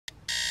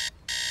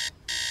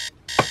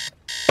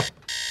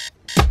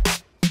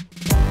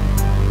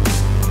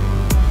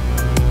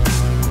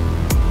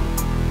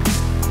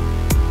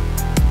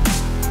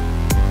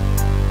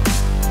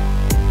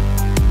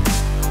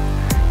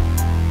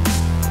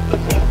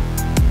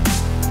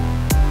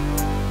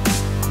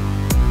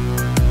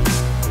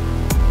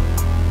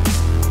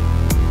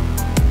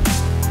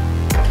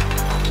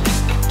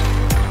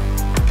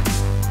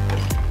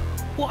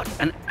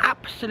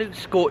absolute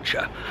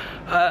scorcher.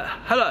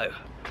 Hello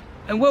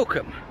and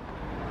welcome.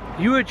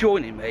 You are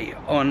joining me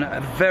on a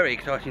very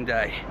exciting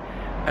day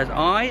as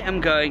I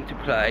am going to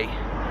play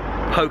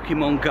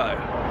Pokémon Go.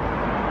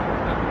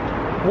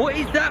 What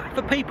is that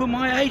for people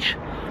my age?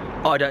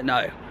 I don't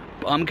know,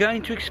 but I'm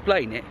going to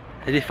explain it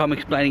as if I'm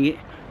explaining it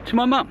to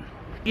my mum.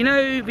 You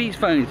know these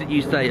phones that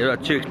you say are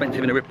too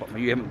expensive and a rip-off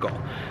you haven't got?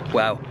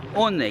 Well,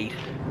 on these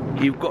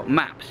you've got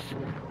maps,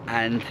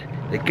 and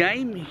the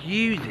game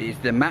uses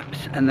the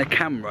maps and the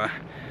camera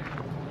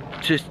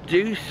to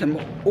do some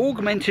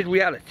augmented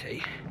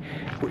reality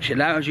which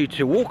allows you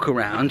to walk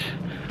around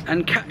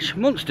and catch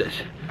monsters.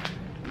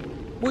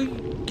 Well,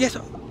 yes,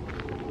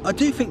 I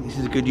do think this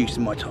is a good use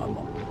of my time.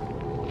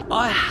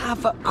 I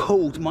have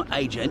called my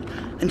agent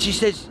and she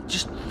says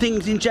just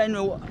things in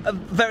general are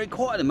very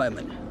quiet at the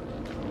moment.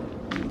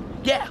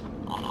 Yeah,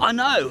 I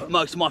know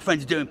most of my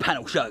friends are doing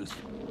panel shows.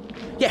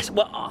 Yes,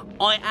 well,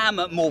 I am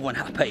more than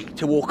happy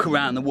to walk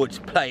around the woods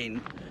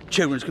playing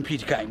children's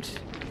computer games.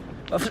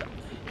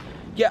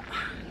 Yeah,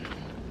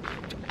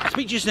 I'll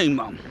speak to you soon,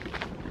 Mum.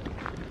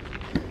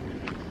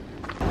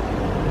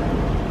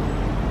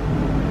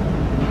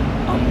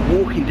 I'm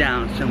walking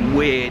down some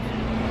weird,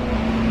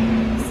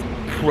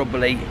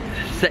 probably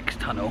sex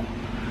tunnel,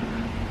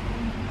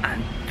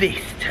 and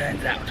this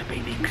turns out to be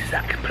the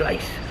exact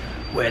place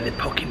where the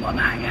Pokemon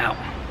hang out.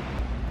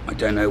 I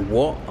don't know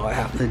what I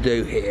have to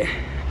do here.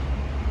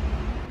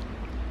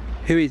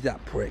 Who is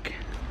that prick?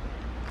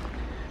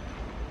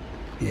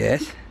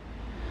 Yes.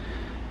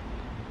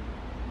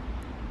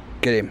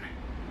 Get him.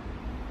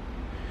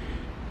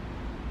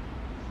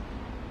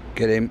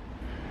 Get him.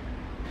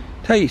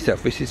 Tell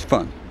yourself this is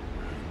fun.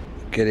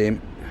 Get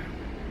him.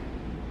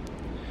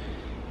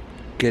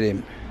 Get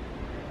him.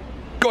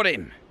 Got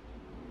him!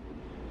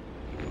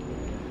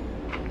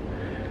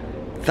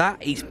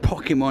 That is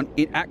Pokemon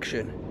in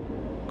action.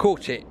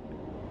 Caught it.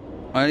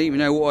 I don't even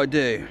know what I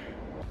do.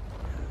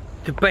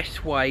 The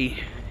best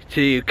way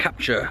to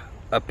capture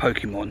a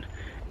Pokemon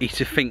is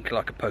to think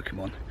like a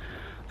Pokemon.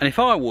 And if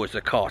I was a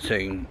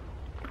cartoon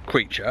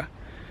creature,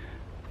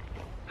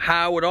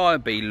 how would I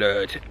be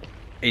lured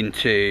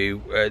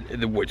into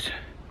the woods?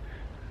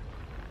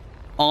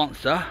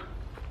 Answer: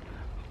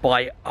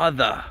 by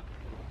other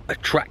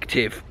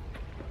attractive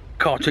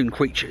cartoon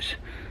creatures.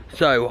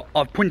 So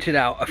I've printed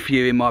out a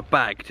few in my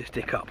bag to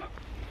stick up.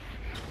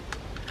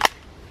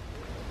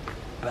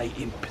 Bait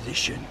in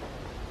position.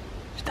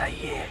 Stay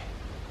here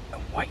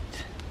and wait.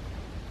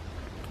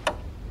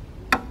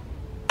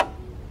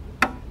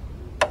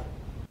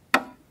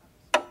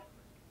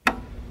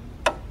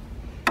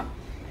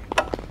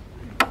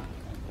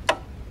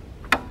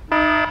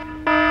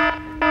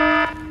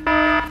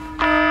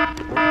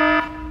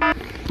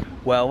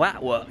 Well,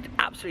 that worked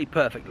absolutely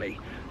perfectly.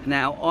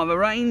 Now, I've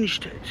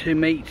arranged to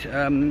meet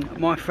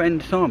my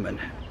friend Simon,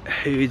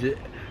 who is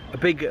a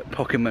big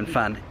Pokemon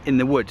fan in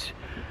the woods.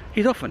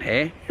 He's often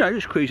here, you know,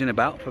 just cruising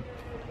about for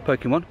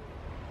Pokemon.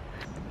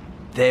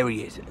 There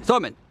he is.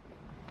 Simon!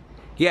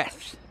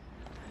 Yes!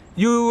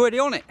 You already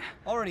on it?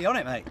 Already on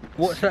it, mate.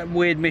 What's that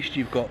weird mist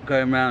you've got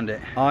going around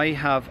it? I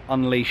have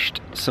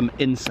unleashed some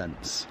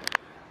incense.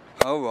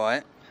 Oh,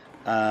 right.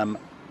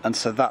 And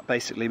so that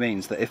basically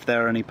means that if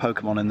there are any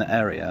Pokemon in the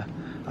area,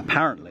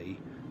 apparently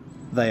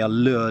they are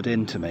lured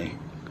into me,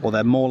 or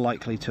they're more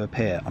likely to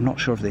appear. I'm not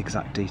sure of the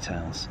exact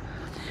details.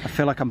 I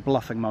feel like I'm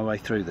bluffing my way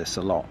through this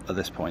a lot at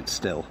this point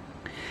still.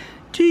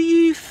 Do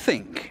you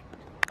think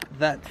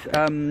that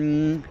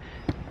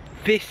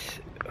this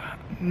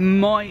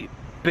might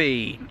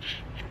be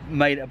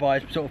made up by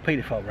a sort of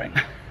paedophile ring?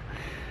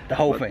 The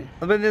whole thing?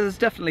 I mean, there's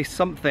definitely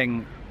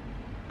something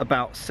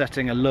about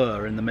setting a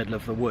lure in the middle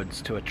of the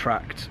woods to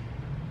attract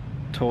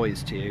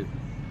toys to you.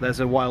 There's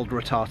a wild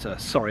Rattata.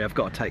 Sorry, I've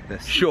got to take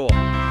this. Sure. Come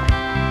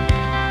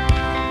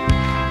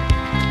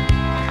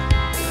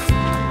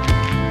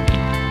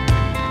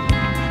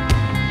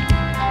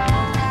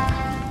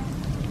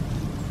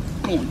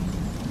on.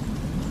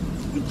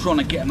 I'm trying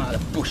to get him out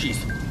of the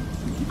bushes.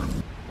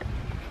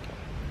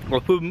 I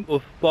put him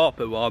off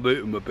Barper while I beat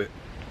him a bit.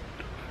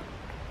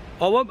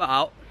 I went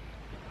out,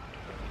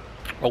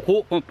 I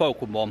caught some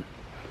Pokemon,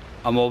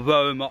 and I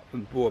very much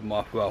enjoyed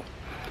myself.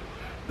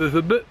 It's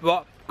a bit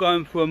like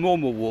going for a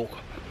normal walk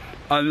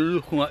and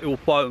looking like you're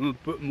fighting a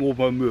bit more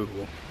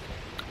unusual.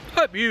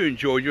 Hope you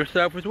enjoyed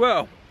yourself as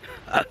well.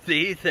 I'll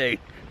see you soon.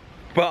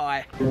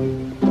 Bye.